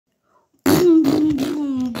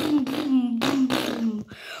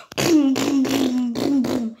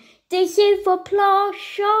is the Plush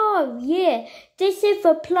show, yeah. This is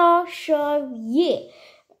the Plush show, yeah.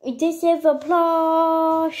 This is the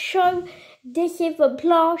Plush show. This is the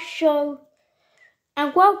Plush show.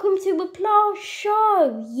 And welcome to the Plush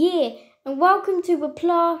show, yeah. And welcome to the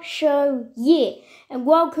Plush show, yeah. And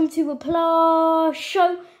welcome to the Plush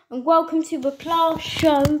show. And welcome to the Plush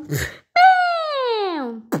show.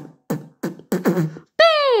 Bam!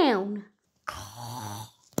 Bam!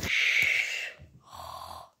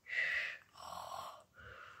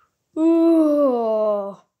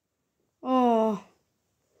 Oh,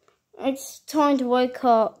 it's time to wake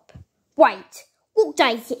up. Wait, what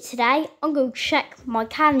day is it today? I'm going to check my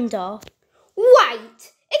calendar.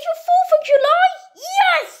 Wait, it's the 4th of July?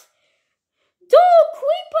 Yes!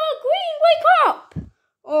 Creeper Green, wake up!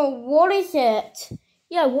 Oh, what is it?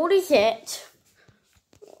 Yeah, what is it?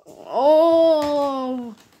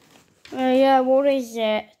 Oh, yeah, what is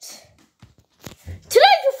it? Today's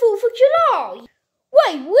the 4th of July!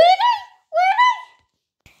 Wait, really?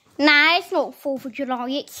 Nah, it's not 4th of July,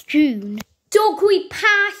 it's June. Dog, we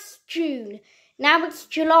passed June. Now it's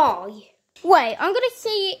July. Wait, I'm going to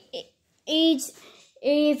see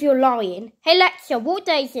if you're lying. Hey, Alexa, what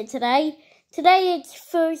day is it today? Today it's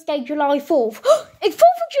Thursday, July 4th. It's 4th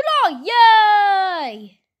of July!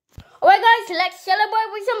 Yay! Alright, guys, let's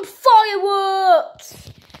celebrate with some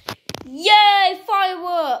fireworks. Yay,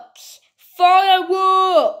 fireworks!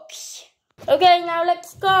 Fireworks! Okay, now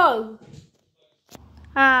let's go.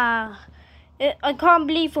 I can't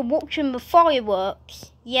believe we're watching the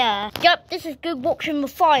fireworks. Yeah. Yep, this is good watching the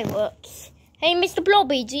fireworks. Hey, Mr.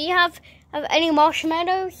 Blobby, do you have any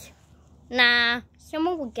marshmallows? Nah,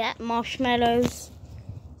 someone will get marshmallows.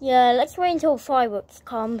 Yeah, let's wait until fireworks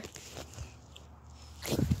come.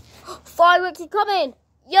 Fireworks are coming!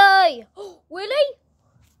 Yay! Really?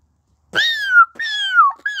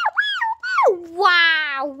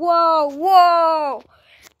 Wow! Whoa! Whoa!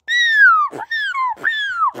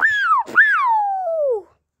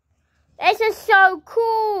 This is so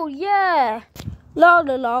cool, yeah. La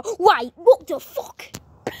la la. Wait, what the fuck?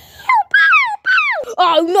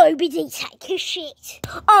 Oh, nobody take a shit.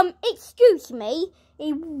 Excuse me.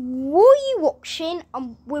 What are you watching?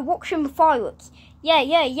 We're watching the fireworks.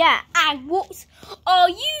 Yeah. And what are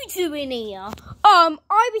you doing here?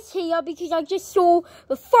 I was here because I just saw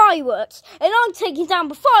the fireworks, and I'm taking down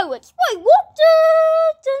the fireworks. Wait, what?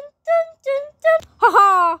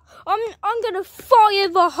 Haha! I'm gonna fire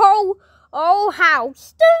the whole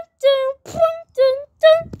house.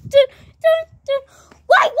 Wait,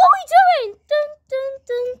 what are we doing?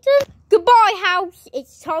 Goodbye, house.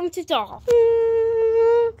 It's time to die. Oh,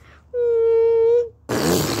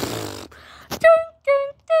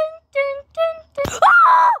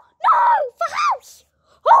 no! The house!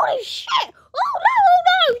 Holy shit! Oh,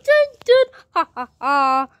 no! Ha, ha,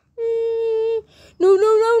 ha. No!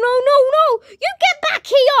 You get back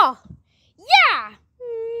here! Yeah!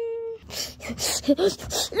 You're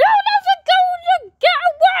never going to get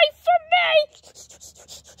away from me!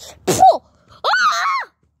 Ah!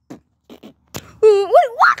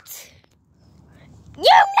 Wait, what?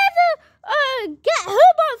 You never get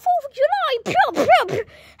hurt by the 4th of July!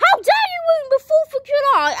 How dare you ruin the 4th of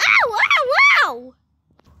July! Ow!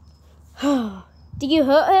 Did you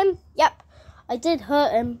hurt him? Yep, I did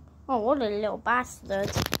hurt him. Oh, what a little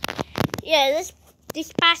bastard. Yeah,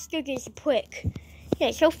 this bastard is a prick. Yeah,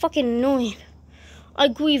 it's so fucking annoying. I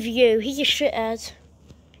agree with you, he's a shithead.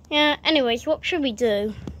 Yeah, anyways, what should we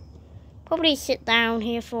do? Probably sit down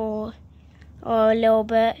here for a little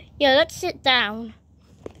bit. Yeah, let's sit down.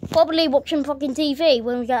 Probably watching fucking TV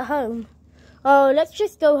when we get home. Oh, let's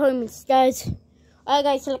just go home instead. Alright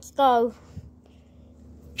guys, so let's go.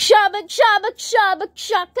 Shabba, shabba, shabba,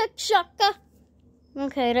 shaka, shaka.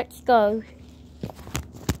 Okay, let's go.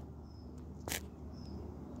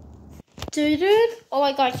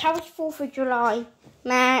 Alright guys, how was 4th of July?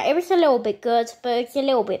 Nah, it was a little bit good, but it's a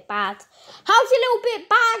little bit bad. How's a little bit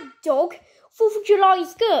bad, dog? 4th of July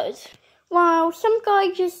is good. Wow, some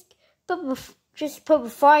guy just put the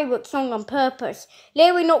fireworks on purpose.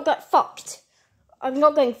 Let me not get fucked. I'm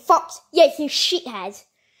not getting fucked. Yes, you shithead.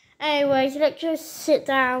 Anyways, let's just sit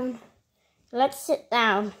down. Let's sit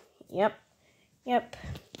down. Yep.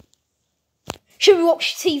 Should we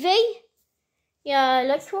watch TV? Yeah,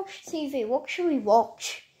 let's watch TV. What should we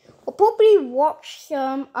watch? We'll probably watch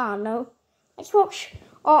some, I don't know. Let's watch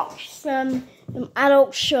some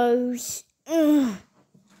adult shows. Now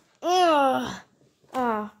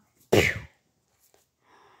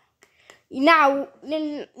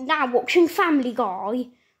watching Family Guy.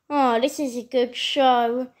 Oh, this is a good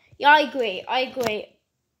show. Yeah, I agree.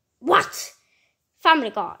 What? Family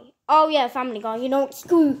Guy. Oh yeah, Family Guy. You know what?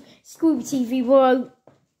 Screw TV, bro.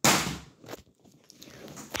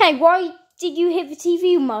 Hey, why did you hit the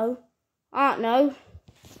TV, Mo? I don't know.